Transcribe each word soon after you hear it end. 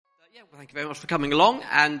Well, thank you very much for coming along.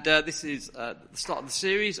 And this is the start of the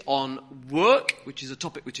series on work, which is a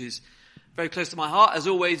topic which is very close to my heart, has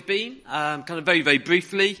always been. Kind of very, very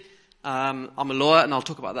briefly, I'm a lawyer, and I'll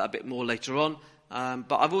talk about that a bit more later on.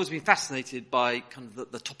 But I've always been fascinated by kind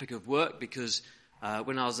of the topic of work because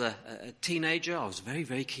when I was a teenager, I was a very,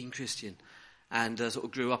 very keen Christian, and sort of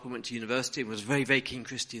grew up and went to university and was a very, very keen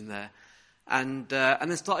Christian there, and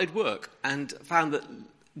then started work and found that,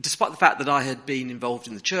 despite the fact that I had been involved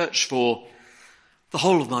in the church for the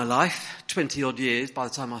whole of my life, 20 odd years by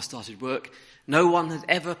the time I started work, no one had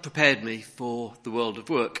ever prepared me for the world of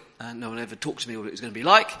work. No one ever talked to me what it was going to be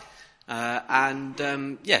like. So I'm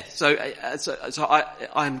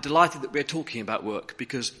delighted that we're talking about work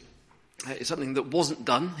because it's something that wasn't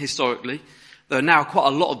done historically. There are now quite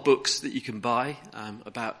a lot of books that you can buy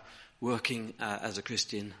about working as a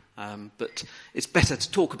Christian. But it's better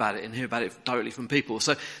to talk about it and hear about it directly from people.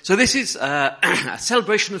 So this is a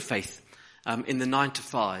celebration of faith in the 9 to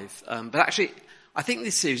 5. But actually, I think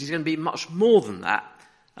this series is going to be much more than that,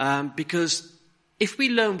 because if we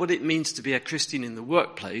learn what it means to be a Christian in the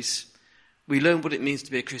workplace, we learn what it means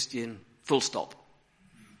to be a Christian full stop.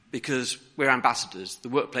 Because we're ambassadors. The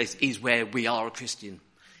workplace is where we are a Christian.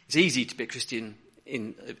 It's easy to be a Christian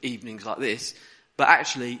in evenings like this, but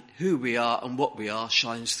actually, who we are and what we are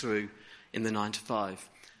shines through in the 9 to 5.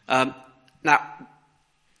 Now,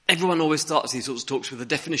 everyone always starts these sorts of talks with a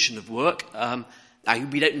definition of work. Now,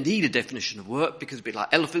 we don't need a definition of work because a bit like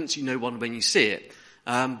elephants, you know one when you see it.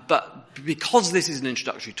 But because this is an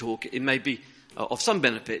introductory talk, it may be of some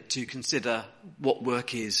benefit to consider what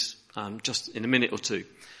work is just in a minute or two.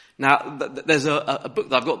 Now, there's a book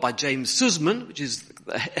that I've got by James Sussman, which is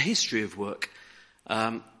a history of work.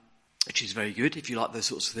 Which is very good if you like those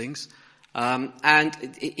sorts of things. And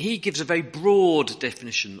he gives a very broad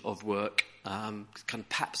definition of work, kind of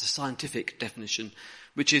perhaps a scientific definition,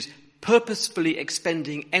 which is purposefully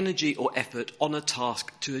expending energy or effort on a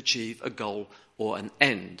task to achieve a goal or an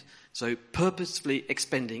end. So purposefully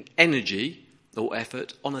expending energy or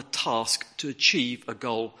effort on a task to achieve a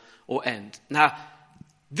goal or end. Now,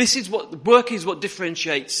 work is what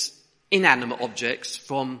differentiates inanimate objects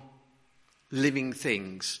from living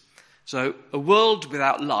things. So a world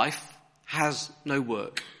without life has no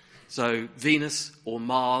work. So Venus or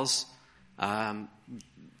Mars,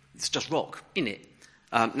 it's just rock in it.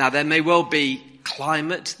 Now there may well be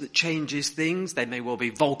climate that changes things. There may well be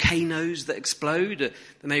volcanoes that explode. There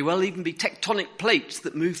may well even be tectonic plates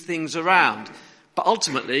that move things around. But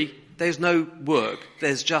ultimately, there's no work.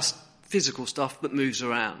 There's just physical stuff that moves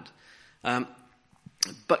around.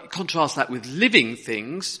 But contrast that with living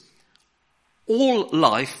things. All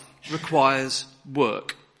life requires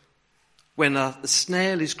work. When a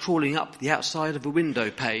snail is crawling up the outside of a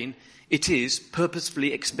window pane, it is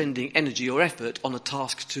purposefully expending energy or effort on a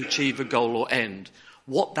task to achieve a goal or end.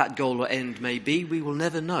 What that goal or end may be, we will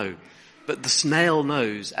never know. But the snail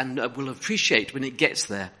knows and will appreciate when it gets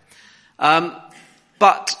there. So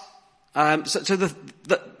the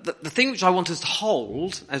thing which I want us to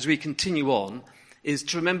hold as we continue on is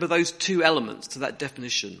to remember those two elements to that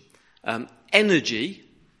definition. Energy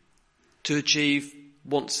to achieve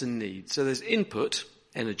wants and needs. So there's input,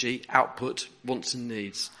 energy, output, wants and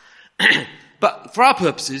needs. But for our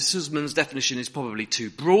purposes, Sussman's definition is probably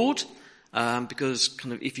too broad, because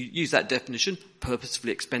kind of if you use that definition,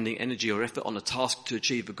 purposefully expending energy or effort on a task to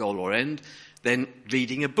achieve a goal or end, then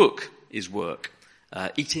reading a book is work.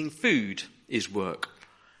 Eating food is work.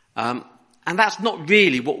 And that's not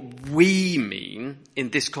really what we mean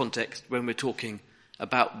in this context when we're talking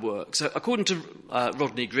about work. So according to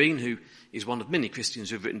Rodney Green, who is one of many Christians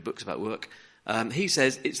who have written books about work, he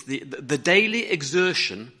says it's the daily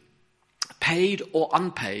exertion, paid or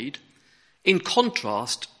unpaid, in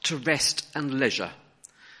contrast to rest and leisure.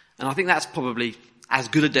 And I think that's probably as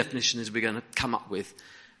good a definition as we're going to come up with.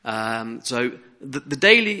 So the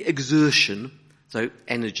daily exertion, so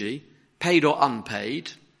energy, paid or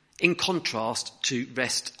unpaid, in contrast to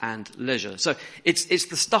rest and leisure. So it's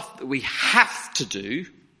the stuff that we have to do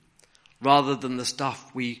rather than the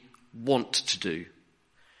stuff we want to do.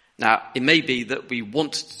 Now, it may be that we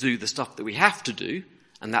want to do the stuff that we have to do,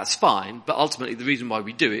 and that's fine, but ultimately the reason why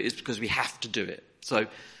we do it is because we have to do it. So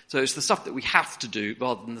it's the stuff that we have to do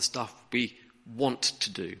rather than the stuff we want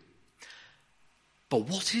to do. But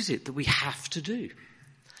what is it that we have to do?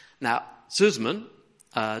 Now, Sussman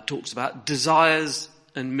talks about desires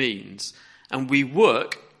and means, and we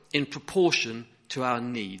work in proportion to our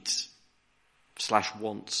needs /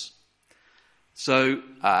 wants. So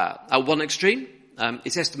at one extreme,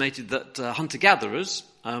 it's estimated that hunter-gatherers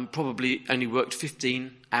probably only worked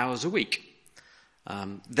 15 hours a week.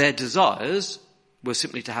 Their desires was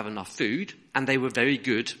simply to have enough food, and they were very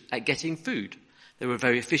good at getting food. They were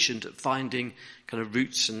very efficient at finding kind of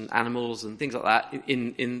roots and animals and things like that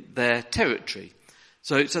in their territory.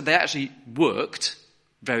 So they actually worked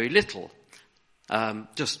very little,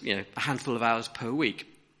 just a handful of hours per week.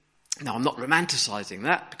 Now, I'm not romanticizing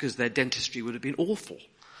that because their dentistry would have been awful,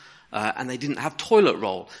 and they didn't have toilet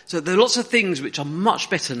roll. So there are lots of things which are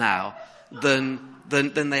much better now than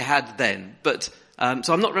they had then. But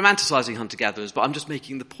so I'm not romanticizing hunter-gatherers, but I'm just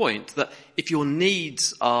making the point that if your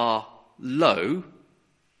needs are low,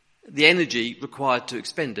 the energy required to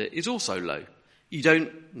expend it is also low. You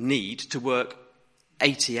don't need to work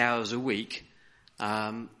 80 hours a week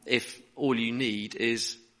if all you need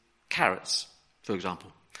is carrots, for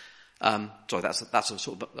example. Sorry, that's a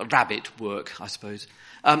sort of a rabbit work, I suppose.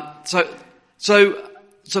 But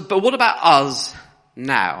what about us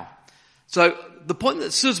now? So the point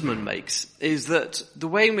that Sussman makes is that the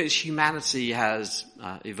way in which humanity has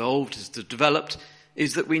evolved, has developed,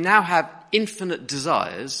 is that we now have infinite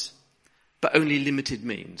desires, but only limited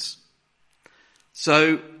means.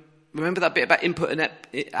 So remember that bit about input and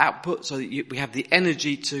output, so that we have the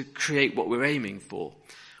energy to create what we're aiming for.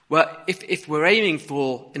 Well, if we're aiming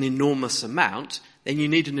for an enormous amount, then you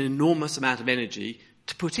need an enormous amount of energy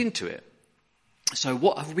to put into it. So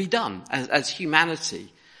what have we done as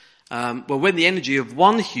humanity? Well, when the energy of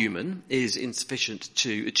one human is insufficient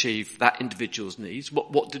to achieve that individual's needs,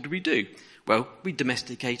 what did we do? Well, we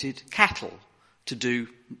domesticated cattle to do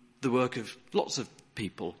the work of lots of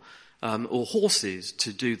people, or horses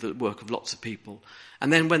to do the work of lots of people.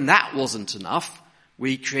 And then when that wasn't enough,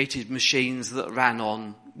 we created machines that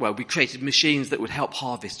we created machines that would help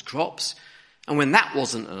harvest crops. And when that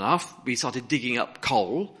wasn't enough, we started digging up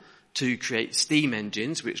coal to create steam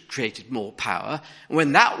engines, which created more power. And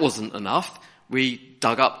when that wasn't enough, we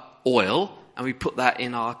dug up oil and we put that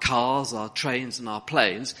in our cars, our trains and our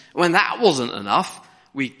planes. And when that wasn't enough,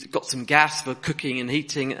 we got some gas for cooking and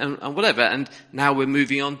heating and whatever. And now we're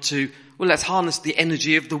moving on to, let's harness the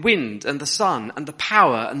energy of the wind and the sun and the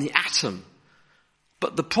power and the atom.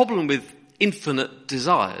 But the problem with infinite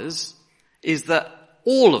desires is that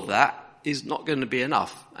all of that is not going to be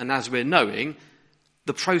enough. And as we're knowing,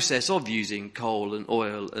 the process of using coal and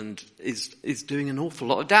oil is doing an awful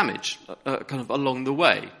lot of damage kind of along the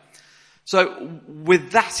way. So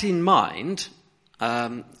with that in mind,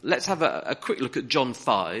 let's have a quick look at John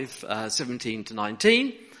 5, 17 to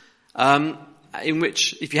 19, in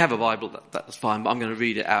which, if you have a Bible, that's fine, but I'm going to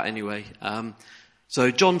read it out anyway. So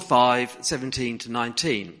John 5, 17 to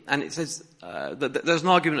 19, and it says that there's an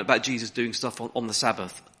argument about Jesus doing stuff on the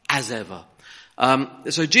Sabbath, as ever.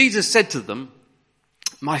 So Jesus said to them,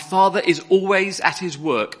 "My Father is always at his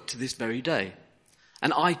work to this very day,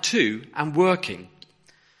 and I too am working."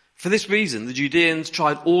 For this reason, the Judeans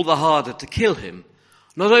tried all the harder to kill him.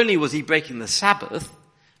 Not only was he breaking the Sabbath,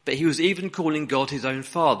 but he was even calling God his own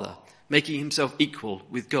Father, making himself equal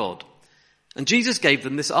with God. And Jesus gave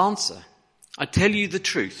them this answer: "I tell you the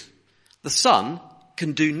truth, the Son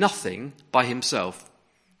can do nothing by himself.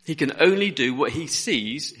 He can only do what he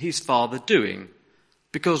sees his Father doing,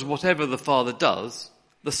 because whatever the Father does,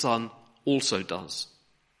 the Son also does."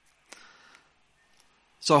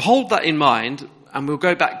 So hold that in mind, and we'll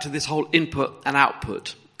go back to this whole input and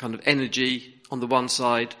output, kind of energy on the one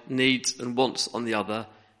side, needs and wants on the other,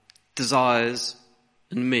 desires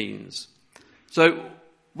and means. So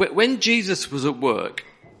when Jesus was at work,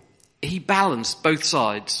 he balanced both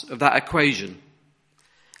sides of that equation.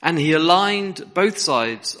 And he aligned both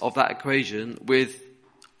sides of that equation with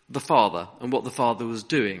the Father and what the Father was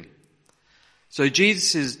doing. So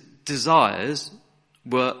Jesus' desires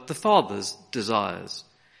were the Father's desires.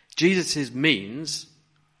 Jesus' means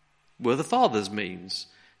were the Father's means.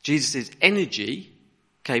 Jesus' energy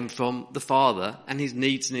came from the Father, and his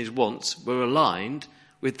needs and his wants were aligned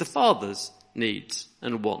with the Father's needs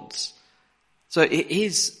and wants. So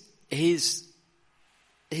his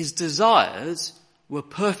desires were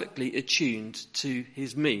perfectly attuned to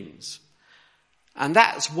his means. And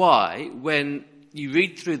that's why when you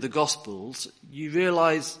read through the Gospels, you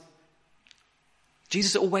realize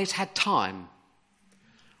Jesus always had time.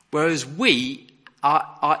 Whereas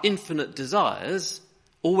our infinite desires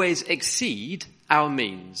always exceed our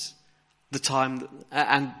means. The time,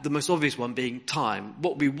 and the most obvious one being time.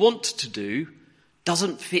 What we want to do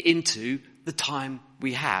doesn't fit into the time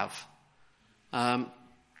we have.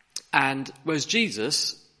 And whereas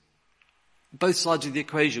Jesus, both sides of the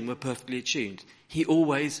equation were perfectly attuned. He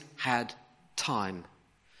always had time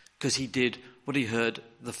because he did what he heard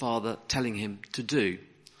the Father telling him to do.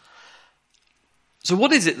 So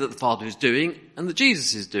what is it that the Father is doing and that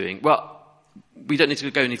Jesus is doing? Well, we don't need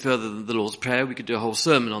to go any further than the Lord's Prayer. We could do a whole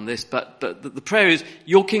sermon on this, but the prayer is,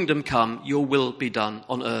 your kingdom come, your will be done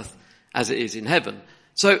on earth as it is in heaven.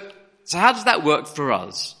 So how does that work for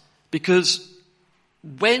us? Because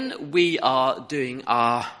when we are doing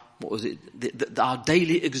our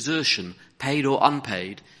daily exertion, paid or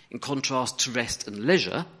unpaid, in contrast to rest and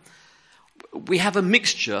leisure, we have a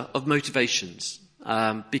mixture of motivations,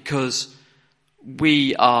 because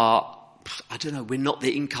we are, we're not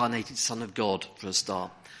the incarnated Son of God, for a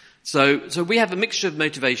start. So we have a mixture of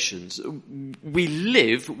motivations. We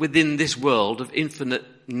live within this world of infinite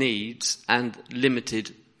needs and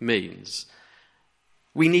limited means.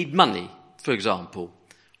 We need money, for example.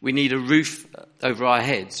 We need a roof over our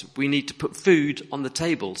heads. We need to put food on the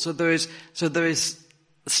table. So there is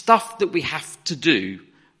stuff that we have to do.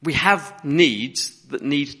 We have needs that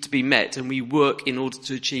need to be met, and we work in order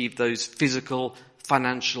to achieve those physical,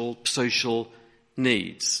 financial, social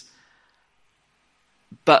needs.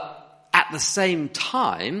 But at the same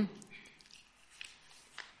time,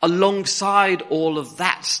 alongside all of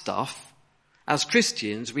that stuff, as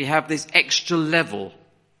Christians, we have this extra level,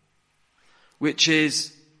 which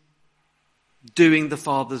is doing the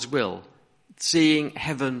Father's will, seeing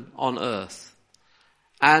heaven on earth.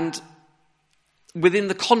 And within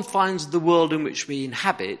the confines of the world in which we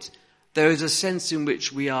inhabit, there is a sense in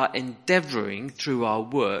which we are endeavouring through our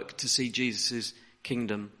work to see Jesus'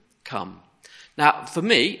 kingdom come. Now, for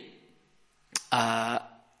me, at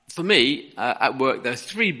work, there are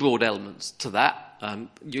three broad elements to that.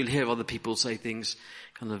 You'll hear other people say things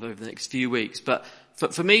kind of over the next few weeks. But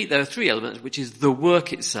for me, there are three elements, which is the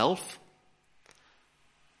work itself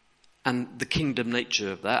and the kingdom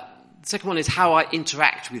nature of that. The second one is how I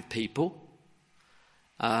interact with people.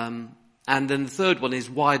 And then the third one is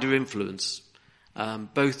wider influence,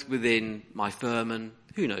 both within my firm and,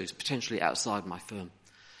 who knows, potentially outside my firm.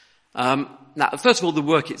 Now, first of all, the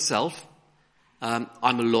work itself. I'm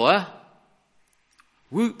a lawyer.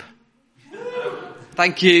 Whoop.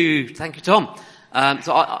 Thank you, Tom.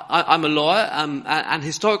 So I'm a lawyer, and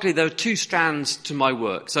historically there are two strands to my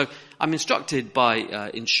work. So I'm instructed by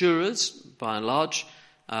insurers, by and large,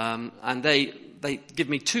 and they give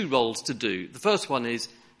me two roles to do. The first one is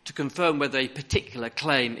to confirm whether a particular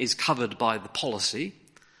claim is covered by the policy.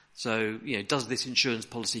 So, does this insurance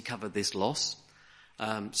policy cover this loss?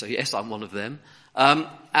 So yes, I'm one of them.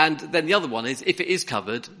 And then the other one is, if it is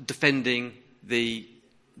covered, defending the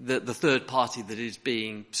third party that is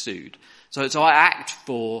being sued. So I act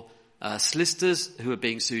for solicitors who are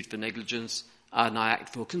being sued for negligence, and I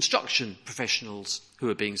act for construction professionals who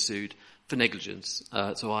are being sued for negligence.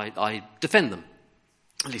 So I defend them.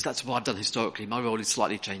 At least that's what I've done historically. My role is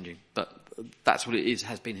slightly changing, but that's what it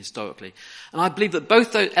has been historically. And I believe that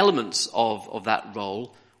both those elements of that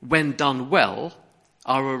role, when done well,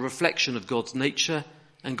 are a reflection of God's nature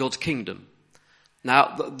and God's kingdom.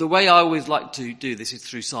 Now, the way I always like to do this is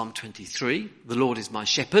through Psalm 23. The Lord is my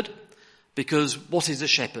shepherd. Because what is a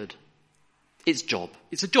shepherd? It's job.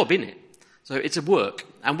 It's a job, innit? So it's a work.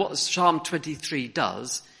 And what Psalm 23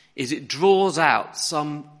 does is it draws out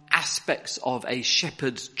some aspects of a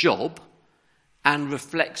shepherd's job and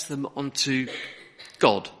reflects them onto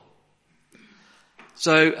God.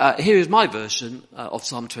 So here is my version of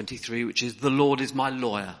Psalm 23, which is, the Lord is my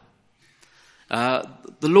lawyer. The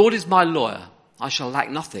Lord is my lawyer. I shall lack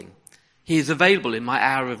nothing. He is available in my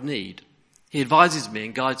hour of need. He advises me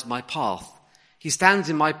and guides my path. He stands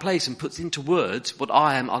in my place and puts into words what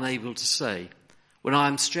I am unable to say. When I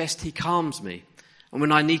am stressed, he calms me. And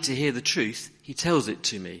when I need to hear the truth, he tells it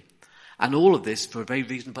to me. And all of this for a very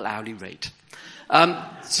reasonable hourly rate.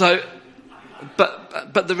 But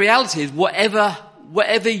the reality is,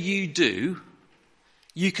 whatever you do,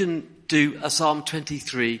 you can do a Psalm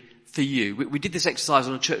 23 for you. We did this exercise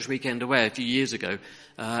on a church weekend away a few years ago,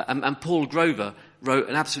 and Paul Grover wrote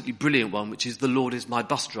an absolutely brilliant one, which is, the Lord is my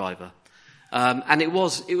bus driver. And it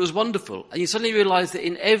was wonderful. And you suddenly realise that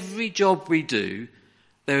in every job we do,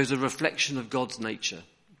 there is a reflection of God's nature.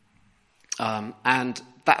 And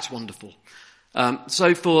that's wonderful.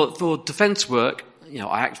 So for defence work,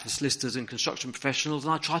 I act for solicitors and construction professionals,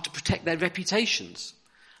 and I try to protect their reputations.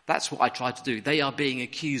 That's what I try to do. They are being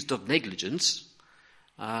accused of negligence.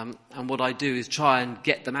 And what I do is try and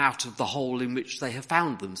get them out of the hole in which they have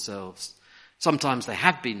found themselves. Sometimes they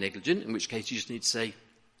have been negligent, in which case you just need to say,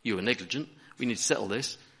 you were negligent, we need to settle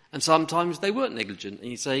this. And sometimes they weren't negligent,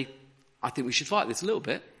 and you say, I think we should fight this a little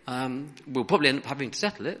bit. We'll probably end up having to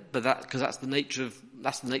settle it, but because that's the nature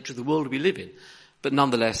of the world we live in. But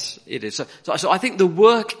nonetheless, it is. So I think the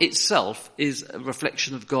work itself is a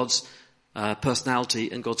reflection of God's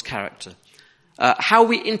personality and God's character. How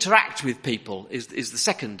we interact with people is the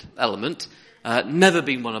second element. Never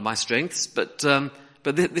been one of my strengths, but the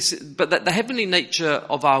heavenly nature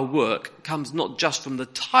of our work comes not just from the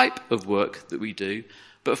type of work that we do,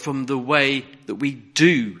 but from the way that we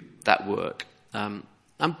do that work. And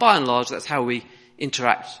by and large, that's how we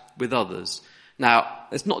interact with others. Now,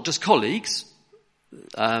 it's not just colleagues,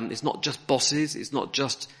 it's not just bosses, it's not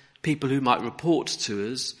just people who might report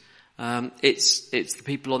to us. It's the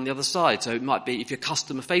people on the other side. So it might be, if you're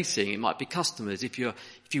customer facing, it might be customers. If you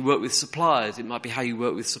work with suppliers, it might be how you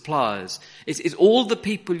work with suppliers. It's all the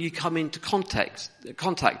people you come into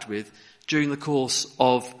contact with during the course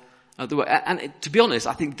of the work. And to be honest,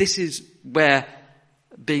 I think this is where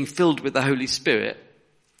being filled with the Holy Spirit,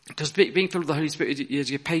 because being filled with the Holy Spirit is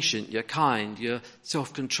you're patient, you're kind, you're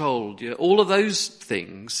self-controlled, all of those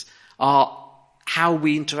things are how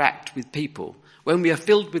we interact with people. When we are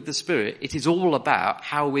filled with the Spirit, it is all about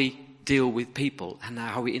how we deal with people and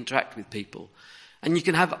how we interact with people. And you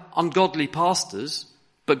can have ungodly pastors,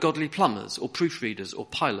 but godly plumbers or proofreaders or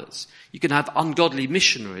pilots. You can have ungodly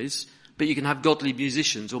missionaries, but you can have godly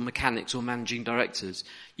musicians or mechanics or managing directors.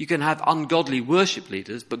 You can have ungodly worship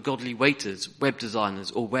leaders, but godly waiters, web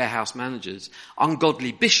designers or warehouse managers.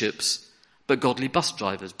 Ungodly bishops, but godly bus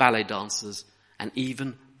drivers, ballet dancers, and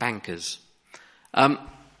even bankers.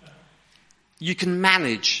 You can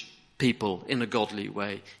manage people in a godly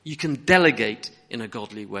way. You can delegate in a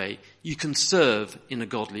godly way. You can serve in a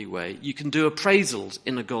godly way. You can do appraisals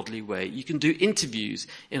in a godly way. You can do interviews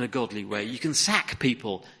in a godly way. You can sack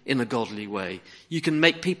people in a godly way. You can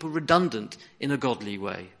make people redundant in a godly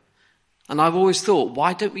way. And I've always thought,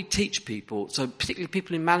 why don't we teach people, so particularly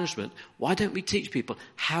people in management, why don't we teach people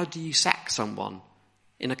how do you sack someone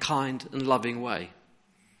in a kind and loving way?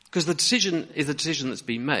 Because the decision is a decision that's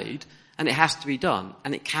been made, and it has to be done,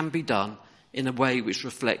 and it can be done in a way which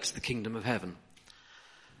reflects the kingdom of heaven.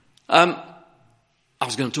 I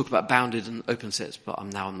was going to talk about bounded and open sets, but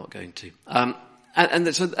I'm not going to. And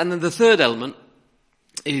then the third element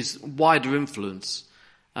is wider influence.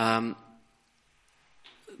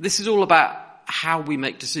 This is all about how we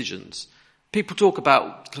make decisions. People talk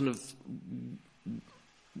about kind of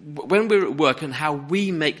when we're at work and how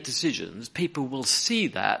we make decisions, people will see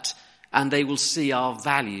that and they will see our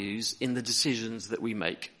values in the decisions that we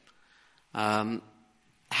make.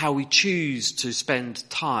 How we choose to spend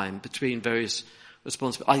time between various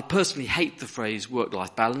responsibilities. I personally hate the phrase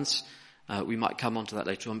work-life balance. We might come on to that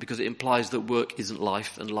later on because it implies that work isn't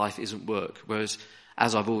life and life isn't work. Whereas,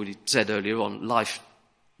 as I've already said earlier on, life,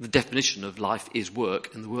 the definition of life is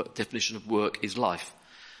work and the definition of work is life.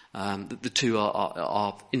 The two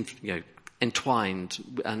are entwined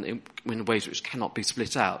and in ways which cannot be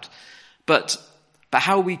split out. But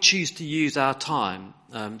how we choose to use our time,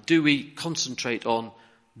 do we concentrate on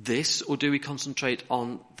this or do we concentrate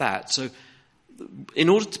on that? So in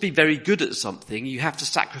order to be very good at something, you have to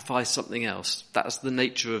sacrifice something else. That's the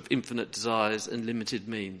nature of infinite desires and limited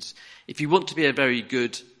means. If you want to be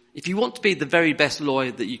the very best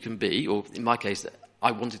lawyer that you can be, or in my case,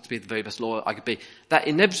 I wanted to be the very best lawyer I could be, that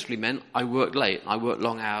inevitably meant I worked late, I worked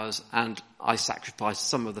long hours, and I sacrificed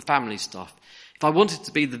some of the family stuff. If I wanted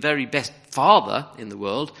to be the very best father in the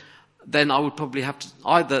world, then I would probably have to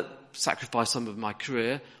either sacrifice some of my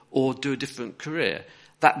career or do a different career.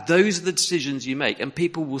 Those are the decisions you make, and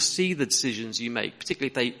people will see the decisions you make,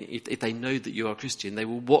 particularly if they know that you are a Christian. They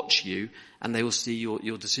will watch you and they will see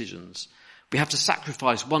your decisions. We have to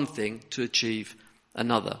sacrifice one thing to achieve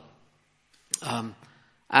another.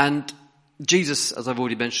 And Jesus, as I've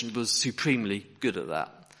already mentioned, was supremely good at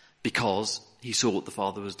that because he saw what the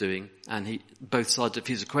Father was doing, and both sides of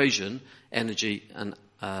his equation, energy and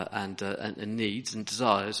needs and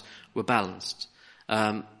desires, were balanced.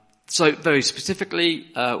 So very specifically,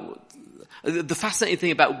 the fascinating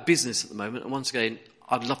thing about business at the moment, and once again,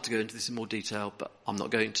 I'd love to go into this in more detail, but I'm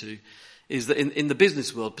not going to, is that in the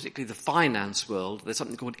business world, particularly the finance world, there's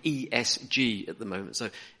something called ESG at the moment,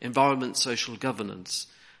 so environment, social governance.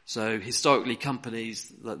 So historically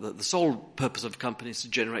companies, the sole purpose of a company is to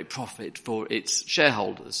generate profit for its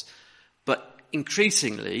shareholders. But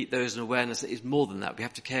increasingly there is an awareness that it's more than that. We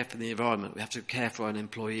have to care for the environment, we have to care for our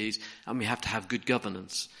employees, and we have to have good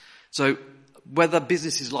governance. So whether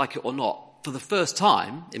businesses like it or not, for the first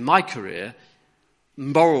time in my career,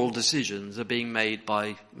 moral decisions are being made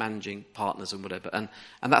by managing partners and whatever. And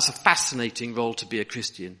that's a fascinating role to be a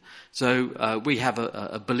Christian. So we have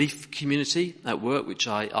a belief community at work, which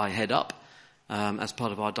I head up as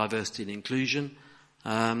part of our diversity and inclusion.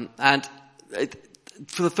 For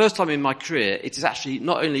the first time in my career, it is actually,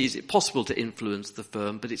 not only is it possible to influence the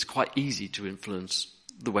firm, but it's quite easy to influence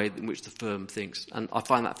the way in which the firm thinks. And I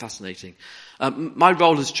find that fascinating. My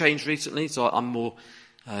role has changed recently, so I'm more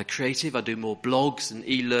creative. I do more blogs and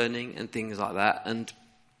e-learning and things like that. And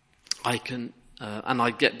I can,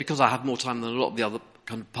 because I have more time than a lot of the other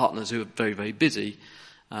kind of partners who are very, very busy,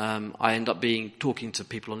 I end up talking to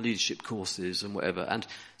people on leadership courses and whatever. And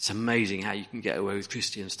it's amazing how you can get away with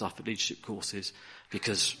Christian stuff at leadership courses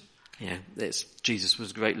because, Jesus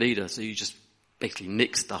was a great leader. So you just basically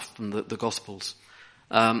nick stuff from the Gospels.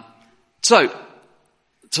 So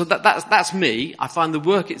that's me. I find the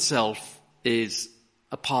work itself is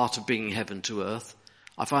a part of bringing heaven to earth.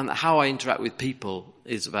 I find that how I interact with people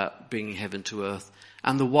is about bringing heaven to earth,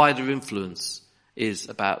 and the wider influence is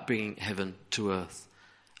about bringing heaven to earth.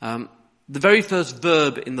 The very first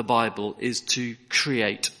verb in the Bible is to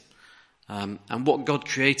create. And what God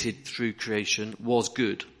created through creation was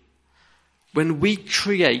good. When we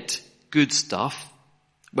create good stuff,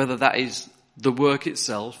 whether that is the work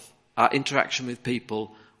itself, our interaction with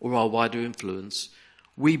people, or our wider influence,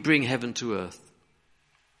 we bring heaven to earth.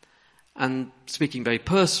 And speaking very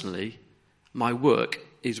personally, my work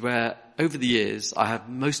is where, over the years, I have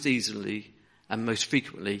most easily and most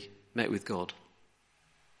frequently met with God.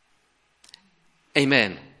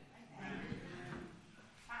 Amen.